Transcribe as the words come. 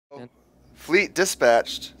Fleet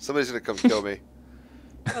dispatched. Somebody's gonna come kill me.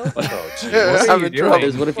 Oh, I'm in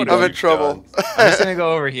trouble. What if you I'm in trouble. I'm just gonna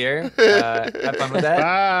go over here. Have fun with that.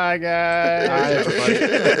 Bye, guys.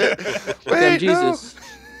 Damn Wait, Jesus.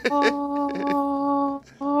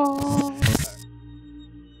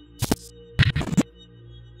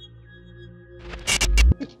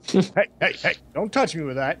 Hey, don't touch me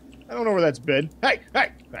with that. I don't know where that's been. Hey.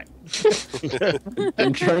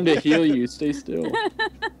 I'm trying to heal you. Stay still.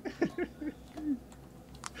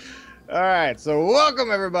 All right, so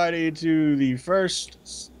welcome everybody to the first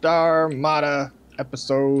Starmada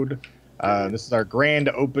episode. This is our grand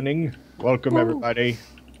opening. Welcome everybody.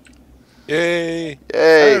 Yay! Hi,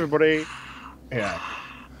 Hey. everybody. Yeah,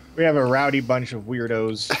 we have a rowdy bunch of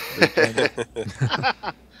weirdos.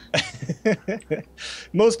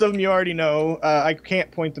 Most of them you already know. I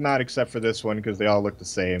can't point them out except for this one because they all look the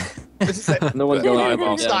same. This is No one's going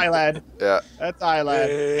up. It's Ilad. Yeah. That's Ilad.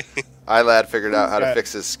 Yay. Ilad figured out how to Okay.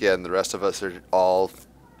 fix his skin. The rest of us are all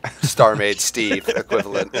Starmade Steve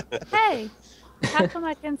equivalent. Hey, how come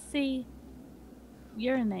I can see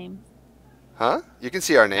your name? Huh? You can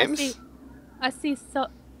see our names? I see so.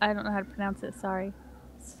 I don't know how to pronounce it. Sorry.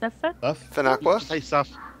 Safa? Finaqua? Just say stuff.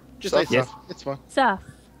 Just Stuff? say stuff. It's fine. Saf.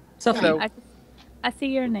 Hello. I see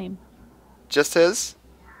your name. Just his?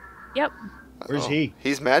 Yep, Where's he?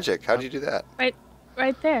 He's magic. How'd you do that?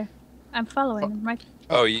 right there. I'm following him. Right.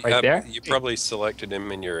 Oh, you, Right there? you probably selected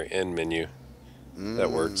him in your end menu.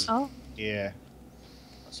 That works. Oh. Yeah.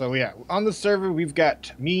 So yeah, on the server we've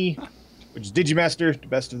got me, which is Digimazter, the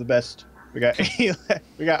best of the best. We got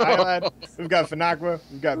we got Ilad, we've got Finaqua,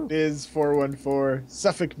 we've got Biz 414,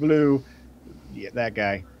 Suffolk Blue, yeah, that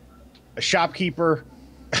guy, a shopkeeper,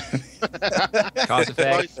 Cause I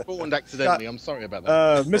effect. spawned accidentally. I'm sorry about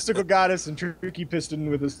that. mystical goddess, and TrickyPiston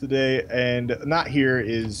with us today. And not here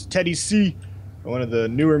is Teddy C, one of the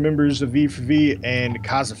newer members of V4V, and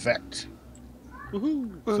Cause Effect.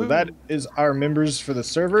 So that is our members for the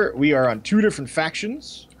server. We are on 2 different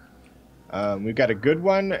factions. We've got a good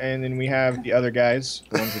one, and then we have the other guys,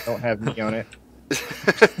 the ones that don't have me on it.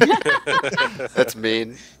 That's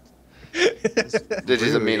mean.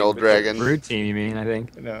 Digi's a mean old dragon. Rude team, you mean? I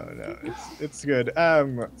think. No, it's good.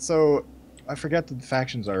 So I forgot the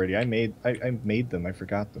factions already. I made them. I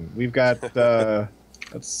forgot them. We've got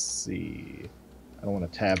let's see. I don't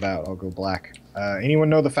want to tab out. I'll go black. Anyone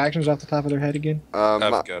know the factions off the top of their head again? I've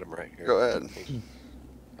got him right here. Go ahead.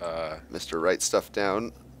 Uh, Mr. Write stuff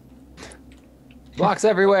down. Blocks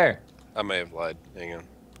everywhere. I may have lied. Hang on.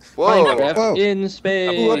 Whoa! Minecraft Whoa. in Blew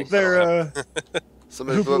space. up their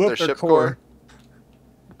Somebody blew up their ship core.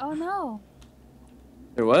 Oh no.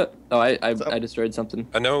 Or what? Oh, I destroyed something.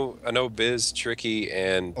 I know Biz, Tricky,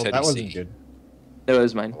 and Oh, Teddy that wasn't C. good. That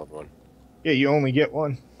was mine. I love one. Yeah, you only get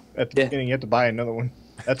one at the Yeah. beginning. You have to buy another one.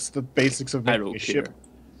 That's the basics of I making don't a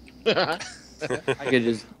care. ship. I could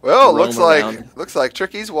just. Well, roam around. looks like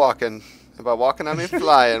Tricky's walking. About walking, I mean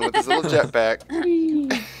flying with his little jetpack.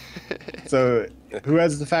 So, who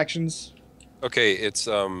has the factions? Okay, it's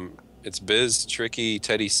Biz, Tricky,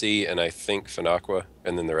 Teddy C, and I think Finaqua,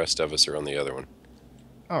 and then the rest of us are on the other one.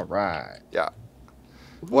 All right. Yeah.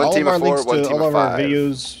 One all team of our of 4, links one to team all of of our 5.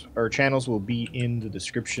 videos or channels will be in the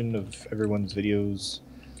description of everyone's videos.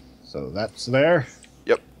 So that's there.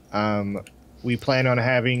 Yep. We plan on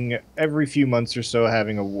having every few months or so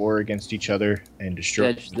having a war against each other and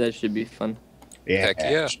destroy. That should be fun. Yeah. Heck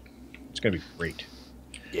yeah. It's gonna be great.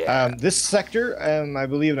 Yeah. This sector, I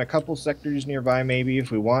believe in a couple sectors nearby, maybe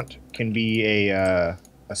if we want, can be a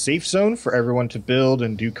safe zone for everyone to build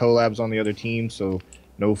and do collabs on the other team. So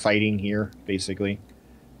no fighting here, basically.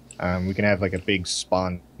 We can have like a big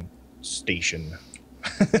spawn station.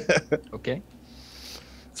 Okay.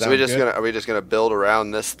 So we Sound good? are we just gonna build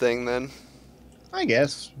around this thing then? I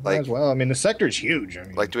guess. Might Like- as well. I mean, the sector's huge. I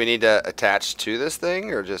mean, Like, do we need to attach to this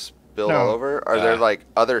thing or just build No. all over? Are there Uh. like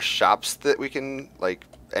other shops that we can, like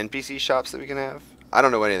NPC shops that we can have? I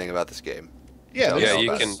don't know anything about this game. yeah, Tell me Yeah, all you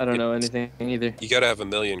about can. it. I don't know anything either. You gotta have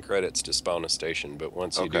 1,000,000 credits to spawn a station, but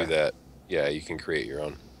once you do Okay. that, yeah, you can create your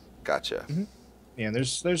own. Gotcha. Yeah,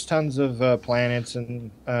 there's tons of planets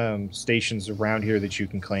and stations around here that you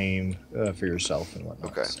can claim for yourself and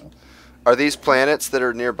whatnot. Okay. So. Are these planets that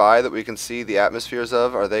are nearby that we can see the atmospheres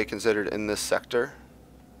of? Are they considered in this sector?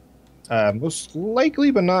 Most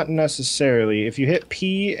likely, but not necessarily. If you hit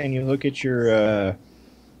P and you look at your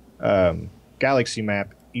galaxy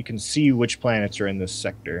map, you can see which planets are in this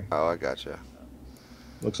sector. Oh, I gotcha.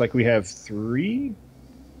 Looks like we have 3.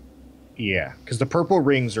 Yeah, because the purple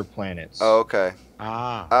rings are planets. Oh, okay.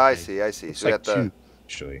 I okay. see. I see. Looks So we like got the. 2,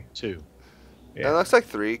 actually. 2. It Yeah. looks like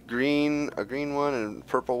 3. A green one, and a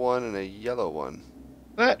purple one, and a yellow one.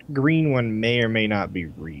 That green one may or may not be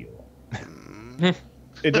real. Hmm.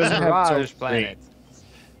 It doesn't have Mirage its own planet. ring.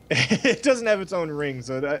 It doesn't have its own ring,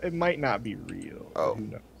 so it might not be real. Oh. Who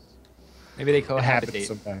knows? Maybe they It happens cohabitate.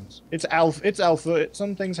 sometimes. It's alpha. It's alpha.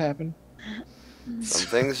 Some things happen. Some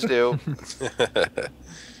things do.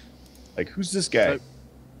 Like, who's this guy?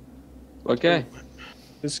 Okay.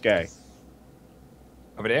 This guy.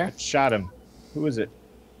 Over there? I shot him. Who is it?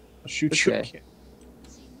 I'll shoot This you guy. again.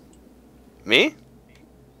 Me?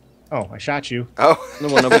 Oh, I shot you. Oh. The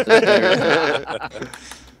one over there.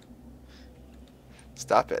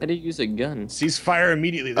 Stop How it. do you use a gun? Cease fire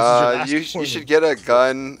immediately. This is your last You warning. should get a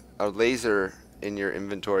gun, a laser in your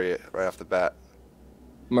inventory right off the bat.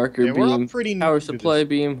 Marker Yeah, we're all beam, pretty new power to supply this.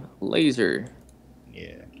 beam, laser.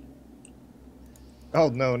 Yeah. Oh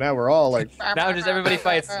no! Now we're all like. Now just everybody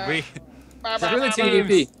fights. We're doing the PvP.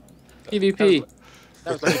 teams. PvP.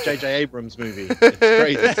 That was like a J.J. Abrams movie. It's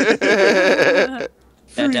crazy.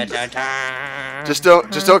 Just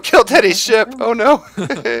don't kill Teddy's ship. Oh no.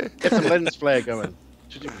 Get some lens flare going.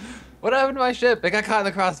 Should you- What happened to my ship? It got caught in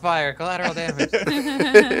the crossfire. Collateral damage.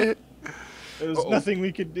 There's Uh-oh. nothing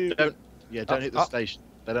we could do. Don't hit the station.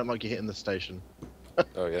 They don't like you hitting the station.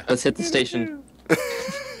 Oh yeah. Let's hit the station.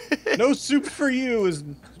 No soup for you is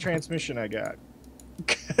the transmission I got.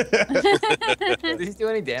 Did he do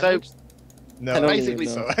any damage? No, I don't basically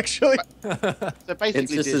even know. so actually. So It's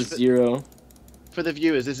basically, just a this, zero. for the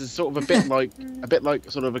viewers, this is sort of a bit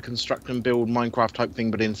like sort of a construct and build Minecraft type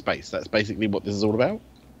thing, but in space. That's basically what this is all about.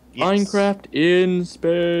 Yes. Minecraft in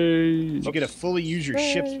space. You get to fully use your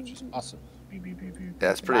ships, which is awesome. Beep, beep, beep, beep.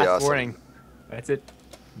 That's pretty Last awesome. warning. That's it.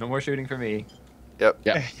 No more shooting for me. Yeah.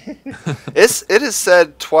 It is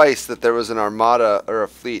said twice that there was an armada or a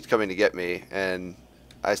fleet coming to get me, and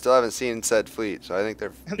I still haven't seen said fleet. So I think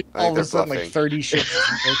they're All of a sudden, bluffing. like 30 ships.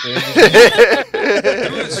 Who is Like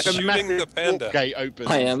a shooting massive the panda? warp gate opens.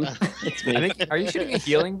 I am. It's me. I think. Are you shooting a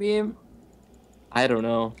healing beam? I don't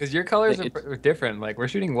know. Because your colors It- are different. Like we're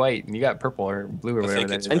shooting white, and you got purple or blue or I whatever think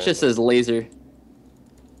that it's is. Mine just says laser.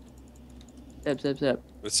 Zap, zap, zap.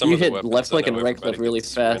 With some You of the hit weapons, left I click know and right click everybody really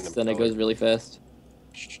gets fast, random then it color. goes really fast.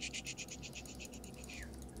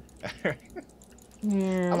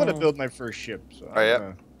 I'm gonna build my first ship. So Oh,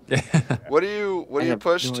 yeah? I'm What do you I have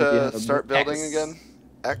push no idea how to to start build building X. again?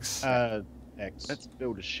 X. X. Let's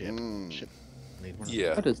build a ship. Mm. Ship. I need one of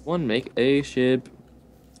Yeah. How does one make a ship?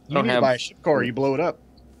 You don't need to have- buy a ship core. You blow it up.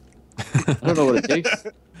 I don't know what it takes.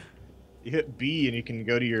 You hit B and you can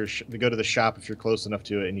go to your go to the shop if you're close enough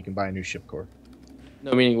to it, and you can buy a new ship core.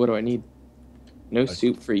 No, meaning what do I need? No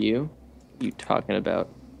soup for you? What are you talking about?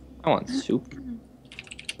 I want soup.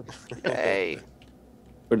 Hey.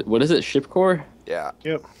 What is it? Ship core? Yeah.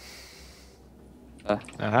 Yep.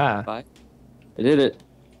 Aha. I did it. them.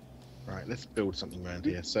 Right, let's build something around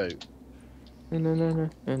here. So, No.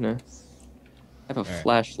 I have a Alright.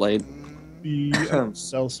 flashlight. B.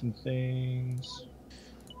 Sell some things.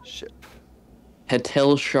 Ship.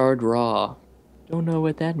 Hetel shard raw. Don't know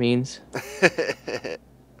what that means.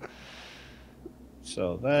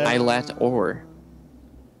 So that. Eyelat ore.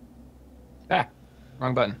 Ah,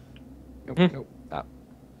 wrong button. Nope. Hmm. Nope. Stop.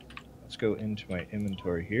 Let's go into my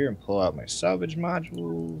inventory here and pull out my salvage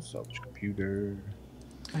module, salvage computer.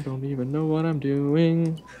 I don't even know what I'm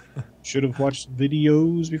doing. Should have watched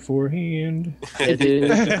videos beforehand. I did.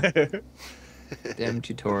 Damn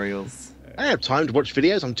tutorials. I don't have time to watch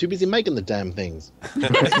videos. I'm too busy making the damn things.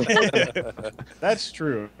 That's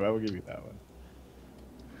true. I will give you that one.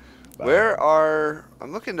 Where are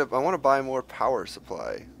I'm looking to I want to buy more power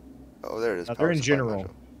supply. Oh, there it is. They're power in supply general.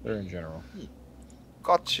 module. They're in general.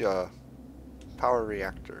 Gotcha. Power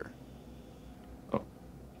reactor.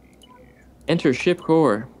 Enter ship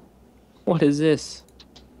core. What is this?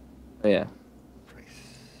 Oh yeah. Price.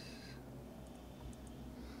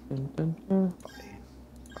 Dun, dun, dun.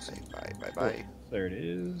 Bye. There it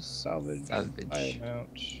is. Salvage. Salvage. Buy amount.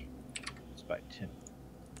 Let's buy 10.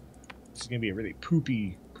 This is gonna be a really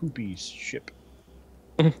poopy ship.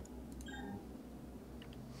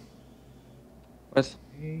 What?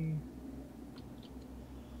 Okay.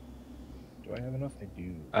 Do I have enough? I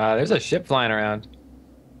do. There's a ship flying around.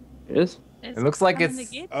 It is? It looks like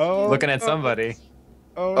it's Oh, looking at somebody.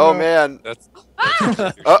 Oh, Oh no. man. That's.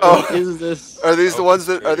 Uh What oh. is this? Are these the Oh, ones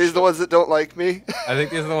that very are these the short. ones that don't like me? I think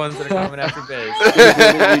these are the ones that are coming after base.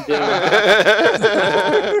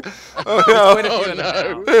 Oh Quite a no. few of them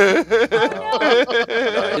now.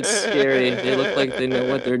 It's scary. They look like they know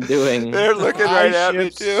what they're doing. They're looking Hi, right at me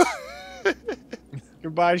ships. too.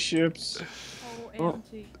 Goodbye, ships.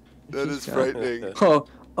 OMG. That is frightening. Oh,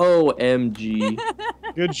 OMG.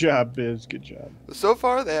 Good job, Biz. Good job. So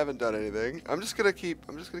far they haven't done anything. I'm just gonna keep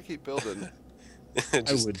building.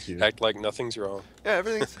 Just would too. act like nothing's wrong. Yeah,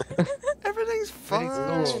 everything's fine. cool.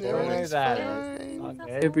 Don't worry Everything's about fine.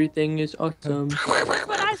 Okay. Everything is awesome. That's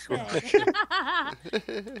what I said.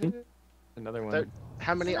 Another So, one.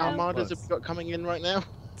 how many Hello. armadas have we got coming in right now?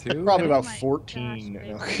 2. Probably Oh about my 14.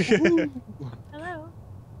 gosh, Hello.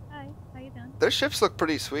 Hi. How you doing? Their ships look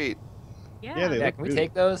pretty sweet. Yeah. Yeah, they Yeah, look can we good.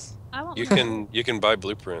 take those? I won't. You can buy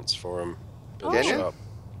blueprints for them in Oh. the Can you? shop.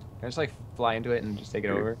 Can I just like fly into it and just take it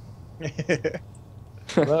over? I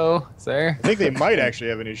Hello, sir. think they might actually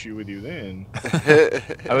have an issue with you then.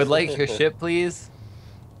 I would like your ship, please.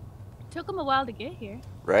 Took them a while to get here.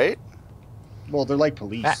 Right? Well, they're like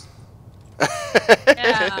police. Ah.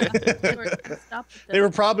 Yeah. They were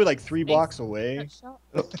probably like 3 blocks away.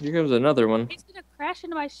 Oh, here comes another one. He's gonna crash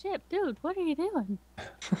into my ship, dude. What are you doing?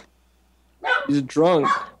 He's drunk.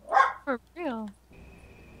 For real?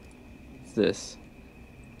 What's this?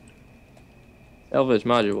 Salvage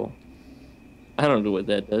module. I don't know what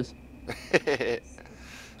that does.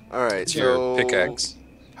 All right, It's your so pickaxe.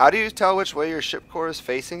 how do you tell which way your ship core is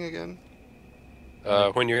facing again?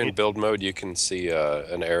 When you're in build mode, you can see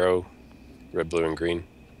an arrow, red, blue, and green.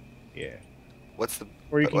 Yeah. What's the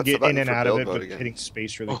Or you can What's the get button in and for out of build it, mode but again? hitting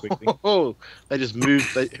space really quickly. Oh, they just moved.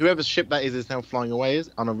 Whoever's ship that is now flying away is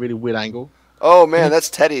on a really weird angle. Oh man, that's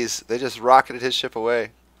Teddy's. They just rocketed his ship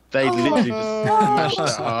away. They literally just no. smashed it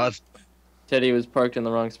hard. Teddy was parked in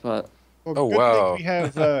the wrong spot. Well, Oh, good wow. Thing we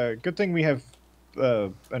have, good thing we have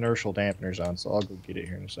inertial dampeners on, so I'll go get it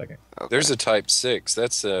here in a second. Okay. There's a Type 6.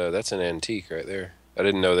 That's an antique right there. I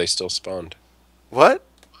didn't know they still spawned. What?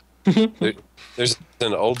 There's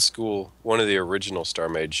an old school, one of the original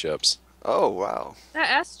Starmade ships. Oh wow.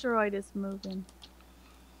 That asteroid is moving.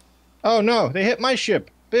 Oh no, they hit my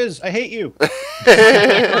ship. Biz, I hate you. Mine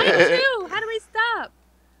too. How do we stop?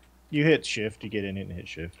 You hit shift, you get in it and hit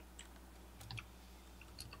shift.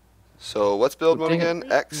 So what's build mode Dang it.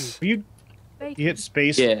 again? X. Will you hit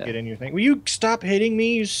space Yeah. and get in your thing. Will you stop hitting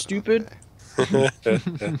me, you stupid? I'm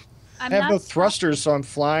I have no not thrusters, so I'm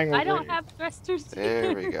flying I away. don't have thrusters.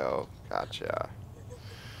 There we go. Gotcha.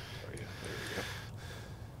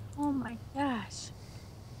 Oh my gosh.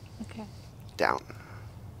 Okay. Down.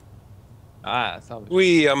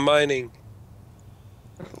 Salvage. I'm mining.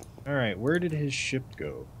 Alright, where did his ship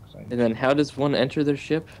go? 'Cause I- And then how does one enter their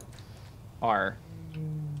ship? R.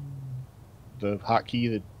 The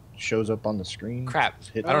hotkey that shows up on the screen. Crap.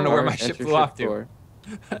 Just hit I don't know where Or my ship enter flew off to. core.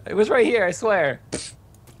 It was right here, I swear.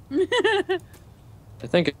 I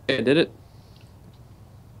think I did it.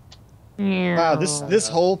 Wow, this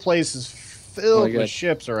whole place is filled God. with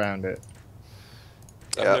ships around it.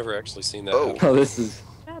 I've Yeah. never actually seen that. Oh. happen. Oh, this is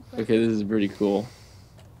God bless. okay. This is pretty cool.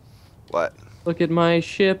 What? Look at my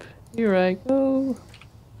ship. Here I go.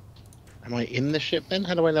 Am I in the ship then?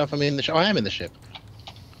 How do I know if I'm in the ship? Oh, I am in the ship.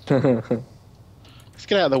 When Let's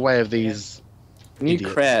get out of the way of these. you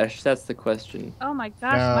Idiots. crash, that's the question. Oh my No,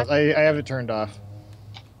 gosh. I have it turned off.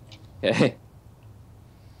 Okay.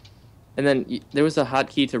 And then there was a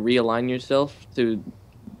hotkey to realign yourself to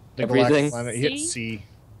The galactic everything. climate, hit C? C.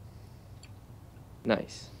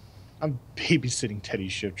 Nice. I'm babysitting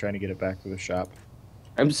Teddy's ship, trying to get it back to the shop.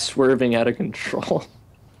 I'm swerving out of control.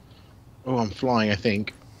 Oh, I'm flying, I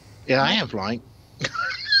think. Yeah, I am flying.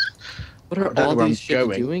 What are I don't know all where I'm these ships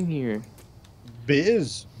going. doing here?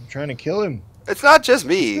 Biz, I'm trying to kill him. It's not just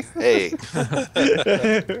me. Hey,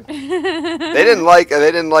 they they didn't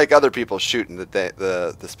like other people shooting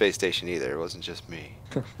the space station either. It wasn't just me.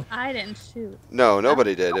 I didn't shoot. No,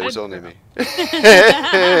 nobody did. It was only me.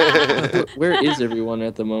 Where is everyone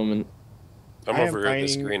at the moment? I'm I am over here at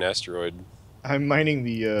this mining- green asteroid. I'm mining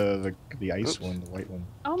the ice Oops. one, the white one.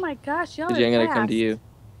 Oh my gosh, y'all DJ, I'm are gonna come fast. to you.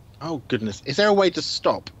 Oh, goodness. Is there a way to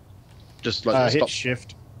stop? Just like Hit stop.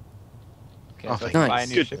 shift. Okay, Oh, so I thank can buy a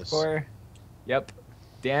new ship goodness. core. Yep.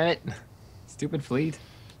 Damn it. Stupid fleet.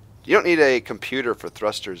 You don't need a computer for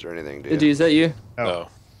thrusters or anything, do you? Digi, is that you? Oh. Oh.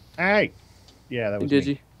 Hey! Yeah, that was Digi.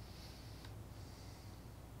 me.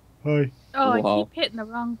 Hi. Oh, I Wow. keep hitting the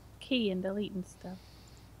wrong key and deleting stuff.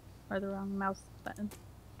 Or the wrong mouse button.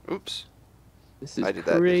 Oops. This is I did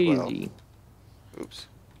that as crazy. well. Oops.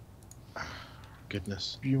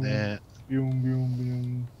 Goodness. Boom. There. Boom,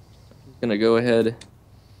 boom, Gonna go ahead.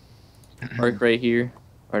 Park right here.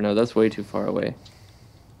 Or no, that's way too far away.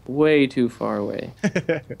 Way too far away.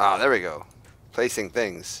 boom. Ah, there we go. Placing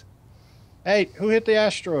things. Hey, who hit the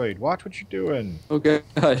asteroid? Watch what you're doing. Oh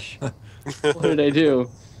gosh. What did I do?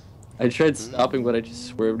 I tried stopping, but I just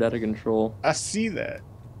swerved out of control. I see that.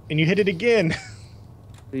 And you hit it again.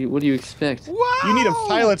 What do you expect? You need a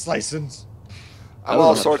pilot's license. I'm don't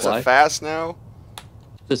all know sorts fly. of fast now.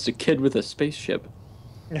 Just a kid with a spaceship.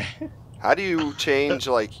 How do you change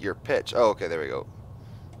like your pitch? Oh, okay, there we go.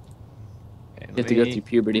 Okay, You have to go through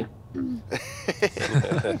puberty.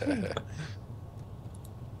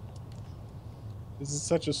 This is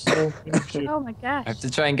such a slow ship. Oh my gosh. I have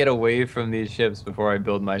to try and get away from these ships before I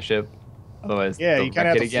build my ship. Otherwise, Yeah, they'll you kind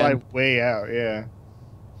of wreck have it to again. fly way out. Yeah.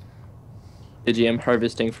 Digi, I'm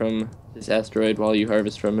harvesting from this asteroid while you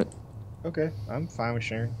harvest from it. Okay, I'm fine with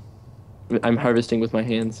sharing. I'm harvesting with my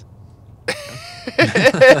hands.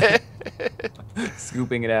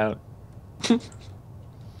 Scooping it out.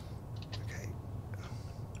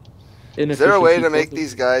 Is there a way to make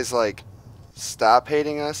these guys like stop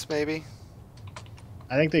hating us? Maybe.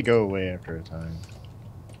 I think they go away after a time.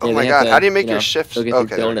 Oh Yeah, my they have god! to, How do you make know, your shift? Go get some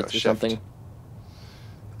Okay, there we go. donuts or Shift. something.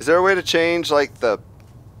 Is there a way to change like the,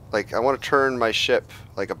 like I want to turn my ship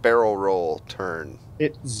like a barrel roll turn?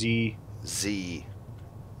 Hit Z. Z.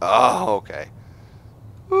 Oh, okay.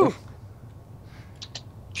 Whew.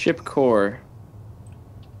 Ship core.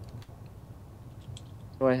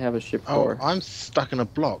 Do I have a ship Oh, core? I'm stuck in a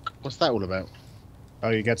block. What's that all about? Oh,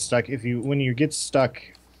 you got stuck. When you get stuck,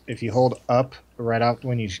 if you hold up right out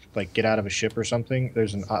when you like get out of a ship or something,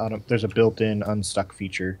 there's a built-in unstuck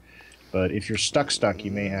feature. But if you're stuck, you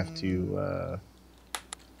may have to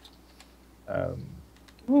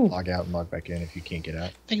log out and log back in if you can't get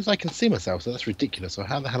out. Things I can see myself, so that's ridiculous. So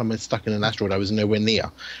how the hell am I stuck in an asteroid I was nowhere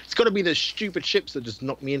near? It's got to be the stupid ships that just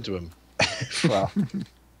knocked me into them. Well,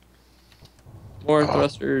 More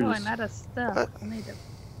thrusters. Oh, I'm out of stuff. I need to...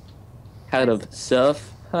 Out of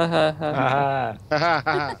stuff. Ha ha ha.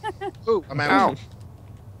 Ah, Oh, I'm out.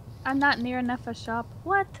 I'm not near enough a shop.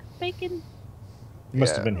 What? Bacon? you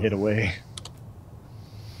must have Yeah. been hit away.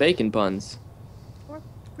 Bacon buns. Or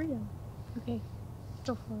real? Okay.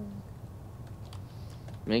 Go forward.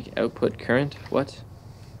 Make output current. What?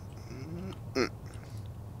 Mm.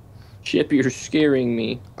 Ship, you're scaring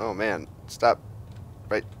me. Oh man! Stop.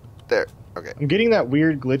 Right there. Okay. I'm getting that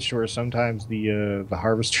weird glitch where sometimes the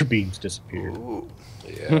harvester beams disappear. Ooh.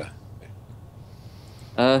 Yeah.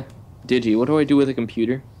 Digi, what do I do with a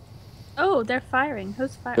computer? Oh, they're firing.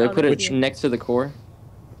 Who's firing? Do I Oh, put it that's you. next to the core?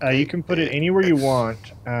 You can put it anywhere you want,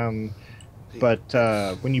 but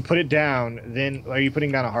when you put it down, then are you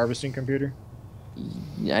putting down a harvesting computer?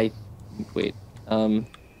 Wait.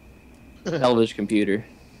 Salvage computer.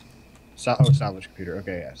 Salvage computer.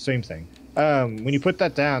 Okay, yeah, same thing. When you put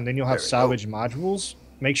that down, then you'll have There we salvage modules.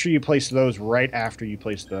 Make sure you place those right after you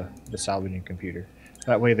place the salvaging computer.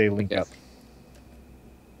 That way they link Okay. up.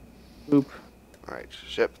 Oop. All right,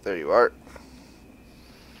 ship. There you are.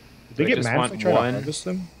 They I get just mad if want I try one. to harvest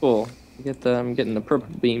them. Cool. I'm getting the purple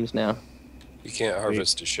beams now. You can't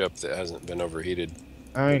harvest a ship that hasn't been overheated.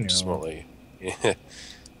 I know. Smallly.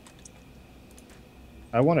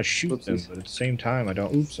 I want to shoot them, Whoopsies. but at the same time, I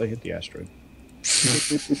don't. Oops! I hit the asteroid.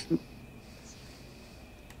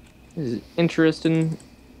 This is interesting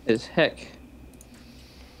as heck.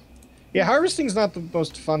 Yeah, harvesting's not the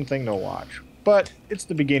most fun thing to watch, but it's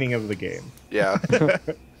the beginning of the game. Yeah.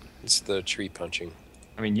 It's the tree punching.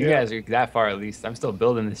 I mean, you Yeah. guys are that far at least. I'm still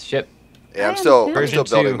building this ship. Yeah. I'm I still. am I'm too. still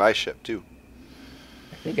Version building 2. my ship too.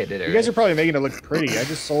 I think I did it You guys right. are probably making it look pretty. I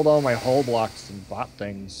just sold all my hull blocks and bought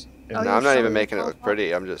things. And Oh, No, you're I'm not even selling making it full look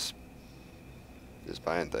pretty. I'm just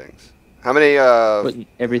buying things. How many Putting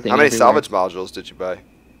everything how many everywhere. salvage modules did you buy?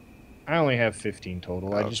 I only have 15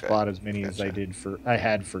 total. I just Okay. bought as many as I Gotcha. did I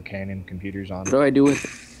had for Canon computers on What it. do I do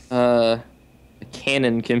with a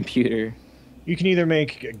Canon computer? You can either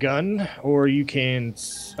make a gun, or you can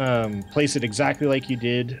place it exactly like you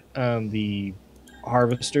did the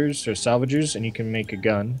harvesters or salvagers, and you can make a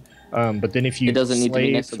gun. But then if you It doesn't need to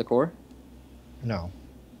be next to slave- the core? No.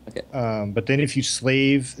 Okay. But then if you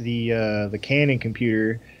slave the Canon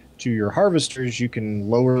computer to your harvesters, you can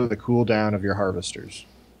lower the cooldown of your harvesters.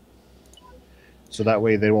 So that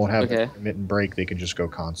way they won't have Okay. to commit and break. They can just go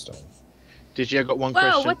constantly. Did you? I got one Whoa,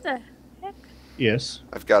 question. what the heck? Yes.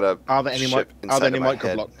 I've got a Are there any ship are there any inside micro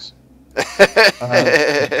of my blocks?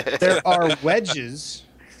 head. There are wedges.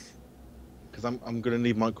 Because I'm gonna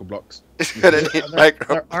need micro blocks. Gonna need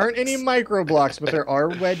micro There aren't any micro blocks, but there are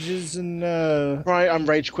wedges and Right, I'm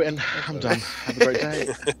rage quitting. I'm done. Have a great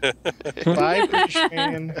day. bye,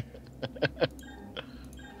 Fishman.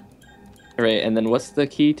 Alright, and then what's the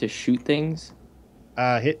key to shoot things?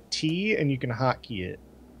 Hit T and you can hotkey it.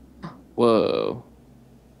 Whoa.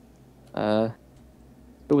 Go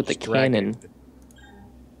with the Just drag cannon. it.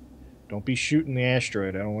 Don't be shooting the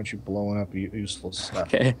asteroid. I don't want you blowing up useful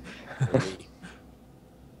stuff. Okay.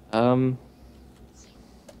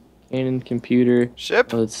 Cannon computer.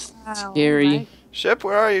 Ship? Oh, it's Wow, scary. alright. Ship,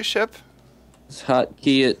 where are you, ship? Let's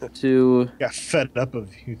hotkey it to. Got fed up of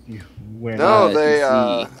you wearing. No, Uh, they. Z.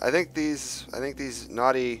 I think these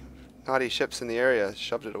naughty ships in the area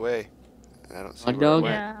shoved it away. And I don't see Hot where it dog?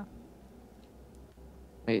 went. Yeah.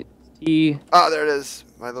 Wait, T. Oh, there it is.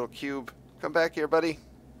 My little cube. Come back here, buddy.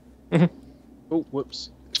 Oh,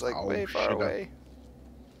 whoops. It's like Oh, way far sugar. away.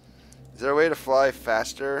 Is there a way to fly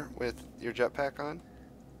faster with your jetpack on?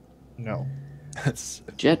 No.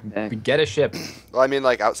 Jetpack. Get a ship. Well, I mean,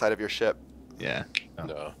 like outside of your ship. Yeah.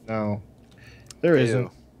 No. No. There Ew.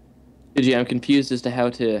 isn't. Digi, I'm confused as to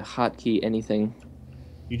how to hotkey anything.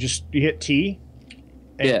 You hit T.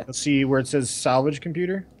 And Yeah. you'll see where it says salvage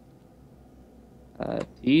computer.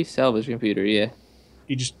 T salvage computer. Yeah.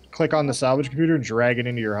 You just click on the salvage computer and drag it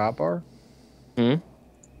into your hotbar. Hmm.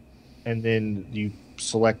 And then you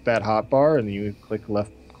select that hotbar and then you click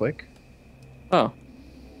left click. Oh.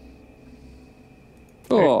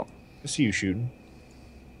 Cool. I see you shooting.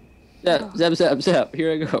 Zap, zap, zap, zap.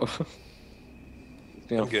 Here I go. It's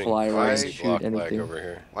gonna I'm getting fly around and crazy shoot block lag anything. over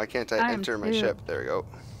here. Why can't I I am enter my too. ship? There we go.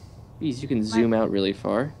 Jeez, you can zoom out really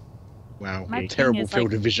far. Wow. My ping Terrible is, field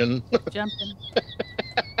like- of vision. Jumping.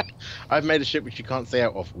 I've made a ship which you can't see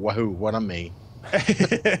out of. Wahoo, what on me.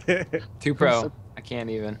 2 Pro. I can't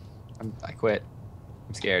even. I quit.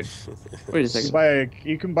 I'm scared. Wait a You second.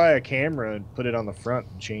 can buy a camera and put it on the front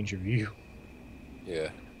and change your view. Yeah.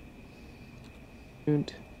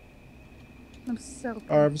 Shoot. I'm so confused.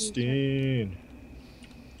 Harvesting.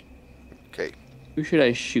 Okay. Who should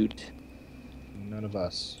I shoot? None of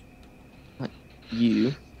us.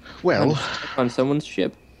 You. Well, On someone's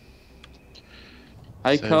ship.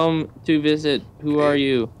 I So- come to visit. Who are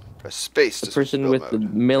you? Press space. The to person build with the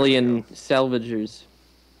mode. million salvagers.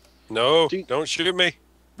 No, Do- don't shoot me.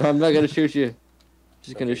 I'm not gonna shoot you.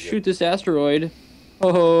 Just gonna Okay, good. shoot this asteroid.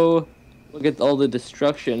 Oh, look at all the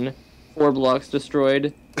destruction. 4 blocks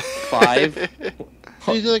destroyed. 5.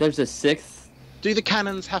 Oh, These are like- there's a 6th. do the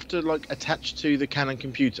cannons have to like attach to the cannon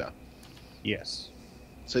computer? Yes.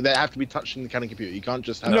 So they have to be touching the cannon computer. You can't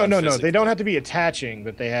just have. No, no, no. physically. They don't have to be attaching,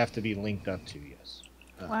 but they have to be linked up to. Yes.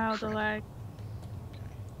 Wow, the lag.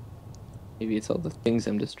 Maybe it's all the things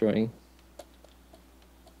I'm destroying.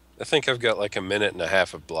 I think I've got like a minute and a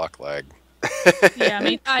half of block lag. Yeah, I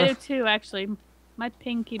mean, I do too, actually. My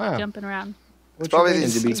ping keeps Wow. jumping around. It's probably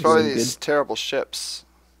Seems these. to be It's probably doing these terrible ships.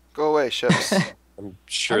 Go away, ships. I'm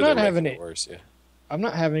sure I'm they're not having making it. it worse. Yeah. I'm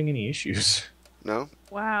not having any issues. No.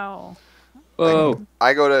 Wow. Whoa.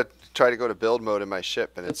 I go to try to go to build mode in my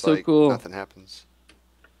ship, and That's it's so like cool. nothing happens.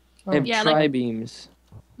 I have Yeah, like- tri-beams.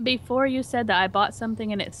 Before you said that, I bought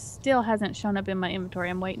something and it still hasn't shown up in my inventory.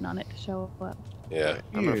 I'm waiting on it to show up. Yeah.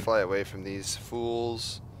 I'm gonna Weird. fly away from these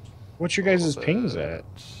fools. What's your a guys' little pings bit. at?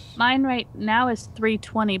 Mine right now is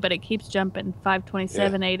 320, but it keeps jumping.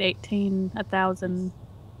 527, 818, 1000.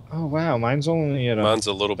 Oh wow, mine's only at Mine's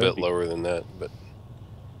a little bit that'd be- lower than that, but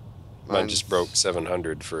mine just Mine's- broke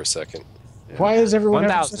 700 for a second. Yeah. Why is everyone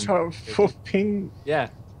having 1,000. such a full ping? Yeah.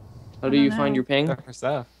 How I do you don't find know. your ping? Stuff for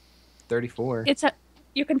stuff. 34. It's a.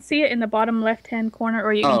 You can see it in the bottom left-hand corner,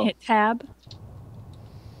 or you can Oh. hit tab.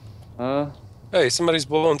 Hey, somebody's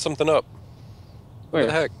blowing something up. What the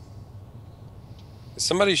Where? heck? Is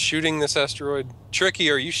somebody shooting this asteroid? Tricky,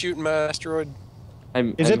 are you shooting my asteroid?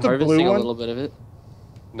 I'm Is it the blue harvesting a one? little bit of it.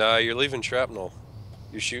 Nah, you're leaving shrapnel.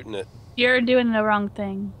 You're shooting it. You're doing the wrong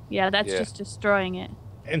thing. Yeah, that's Yeah. just destroying it.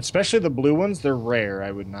 And especially the blue ones, they're rare.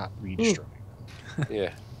 I would not be destroying.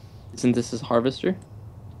 Yeah. Isn't this his harvester?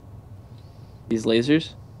 These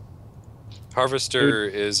lasers? Harvester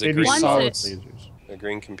is a They'd be green, Once solid it- lasers. a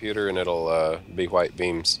green computer, and it'll be white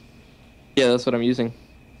beams. Yeah, that's what I'm using.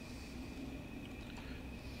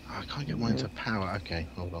 Oh, I can't get mine to power. Okay,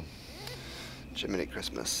 hold on. Jiminy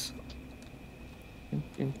Christmas.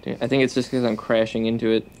 I think it's just because I'm crashing into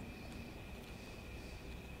it.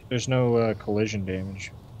 There's no collision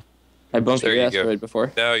damage. I bumped There your you go. asteroid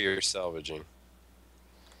before. Now you're salvaging.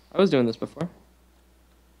 I was doing this before.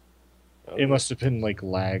 Oh, It must have been like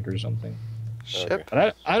lag or something. Ship. Okay.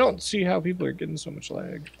 But I don't see how people are getting so much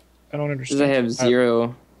lag. I don't Because understand. I have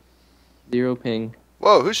zero ping.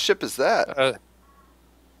 Whoa, whose ship is that?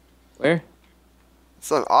 Where?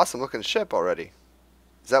 It's an awesome looking ship already.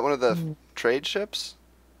 Is that one of the Mm. trade ships?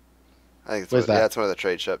 I think it's Where's one, yeah, that? it's one of the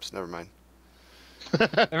trade ships. Never mind.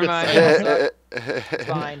 Never mind. It's Where'd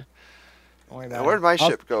fine. Don't worry about it. my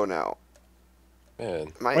ship go now?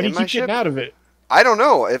 Man, Am I Why do in you my keep ship? getting out of it? I don't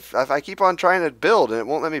know. If I keep on trying to build and it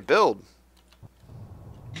won't let me build.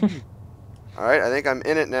 All right, I think I'm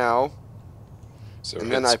in it now. so And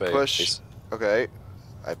hit then I space. push. Okay,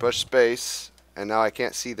 I push space, and now I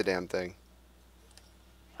can't see the damn thing.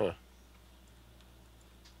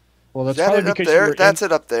 Well, that's Is that probably it up because you there? were That's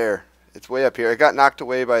it up there. It's way up here. It got knocked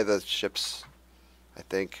away by the ships, I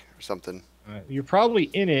think, or something. You're probably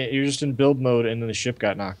in it. You're just in build mode, and then the ship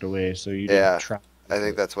got knocked away, so you didn't try. I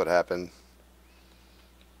think that's what happened.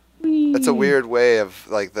 That's a weird way of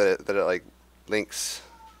like that it like links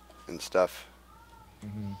and stuff.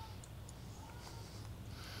 Mm-hmm.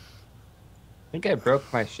 I think I broke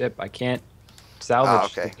my ship. I can't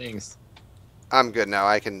salvage okay. the things. I'm good now.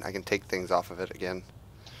 I can take things off of it again.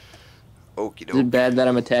 Okie Is doke. it bad that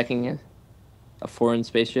I'm attacking a foreign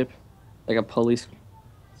spaceship? Like a police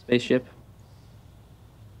spaceship?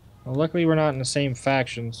 Well, luckily we're not in the same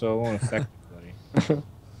faction, so it won't affect anybody.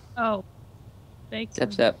 Oh. Thank Step,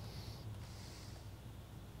 you. step.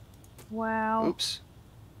 Wow. Oops.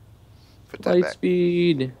 Put that Light back.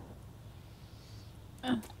 speed.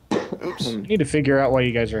 Oops. I need to figure out why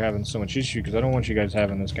you guys are having so much issue, because I don't want you guys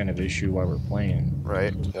having this kind of issue while we're playing.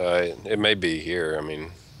 Right. It may be here. I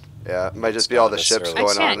mean, Yeah, it might It's just be all not the ships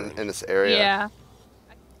necessarily going the on in this area. Yeah.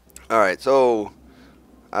 Alright, so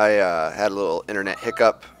I had a little internet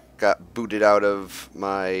hiccup. Got booted out of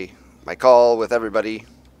my call with everybody.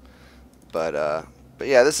 But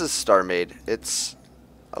yeah, this is Starmade. It's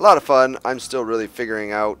a lot of fun. I'm still really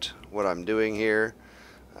figuring out what I'm doing here.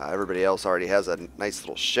 Everybody else already has a nice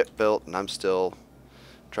little ship built, and I'm still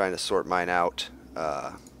trying to sort mine out.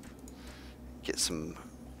 Get some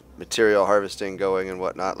material harvesting going and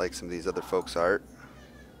whatnot, like some of these other folks are.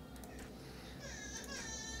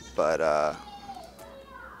 But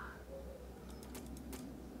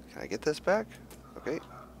can I get this back? Okay.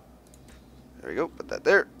 There we go. Put that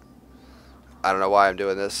there. I don't know why I'm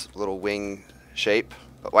doing this little wing shape,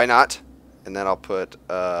 but why not? And then I'll put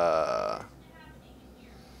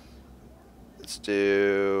let's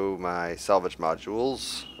do my salvage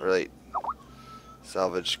modules. Or wait,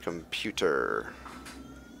 salvage computer.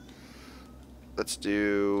 Let's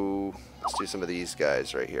do some of these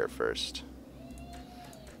guys right here first.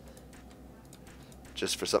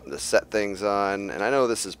 Just for something to set things on. And I know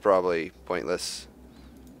this is probably pointless,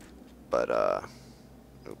 but oh,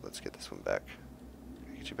 let's get this one back.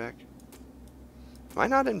 Can I get you back? Am I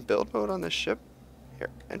not in build mode on this ship? Here,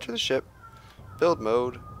 enter the ship. Build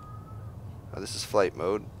mode. Oh, this is flight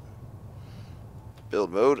mode.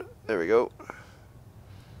 Build mode. There we go.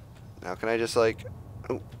 Now can I just like,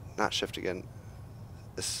 oh, not shift again.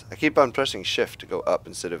 This, I keep on pressing shift to go up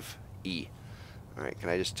instead of E. Alright, can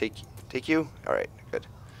I just take you? Alright, good.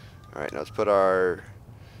 Alright, now let's put our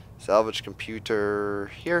salvage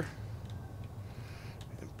computer here.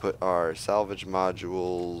 And put our salvage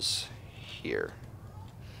modules here.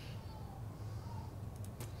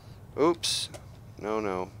 Oops.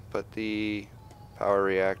 No. Put the power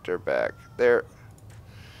reactor back there.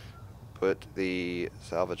 Put the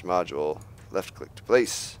salvage module, left click to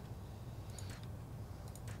place.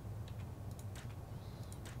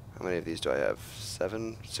 How many of these do I have?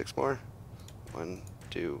 7? 6 more? 1,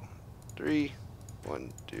 2, 3.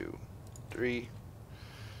 1, 2, 3.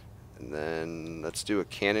 And then let's do a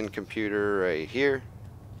cannon computer right here.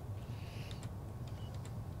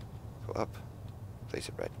 Go up. Place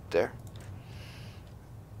it right there.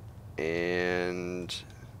 And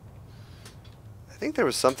I think there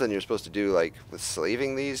was something you're supposed to do like with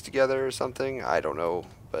slaving these together or something. I don't know,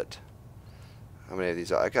 but how many of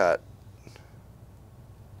these? I got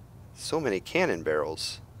so many cannon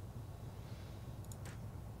barrels.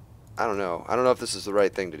 I don't know. I don't know if this is the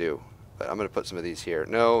right thing to do, but I'm going to put some of these here.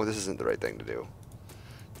 No, this isn't the right thing to do.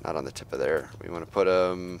 Not on the tip of there. We want to put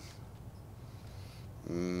them...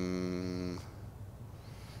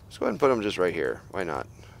 let's go ahead and put them just right here. Why not?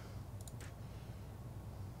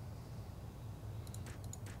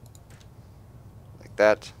 Like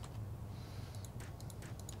that.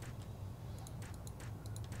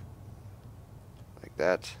 Like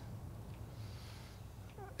that.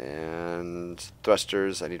 And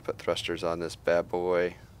thrusters. I need to put thrusters on this bad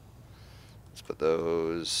boy. Let's put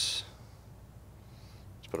those.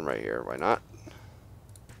 Let's put them right here. Why not?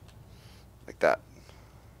 Like that.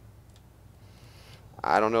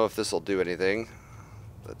 I don't know if this will do anything.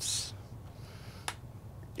 Let's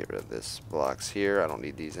get rid of this blocks here. I don't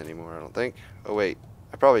need these anymore, I don't think. Oh wait,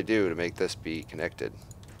 I probably do to make this be connected,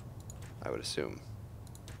 I would assume.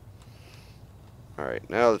 Alright,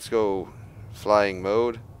 now let's go flying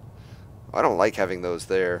mode. I don't like having those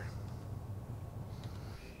there.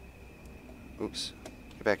 Oops.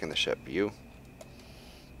 Get back in the ship, you.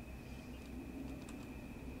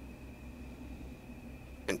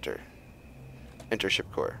 Enter. Enter ship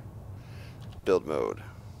core. Build mode.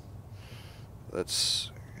 Let's...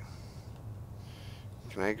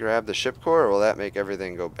 Can I grab the ship core, or will that make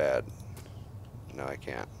everything go bad? No, I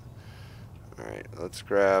can't. Alright, let's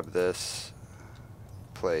grab this.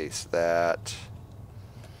 place that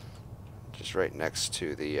just right next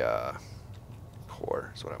to the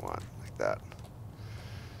core is what I want, like that.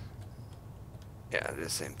 Yeah, do the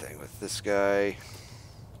same thing with this guy.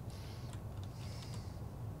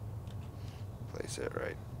 Place it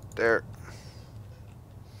right there.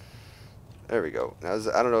 There we go. Now,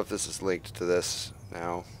 I don't know if this is linked to this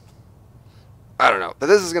now. I don't know. But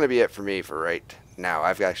this is going to be it for me for right now.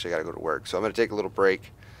 I've actually got to go to work. So I'm going to take a little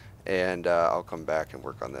break, and I'll come back and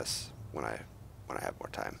work on this when I have more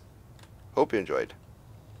time. Hope you enjoyed.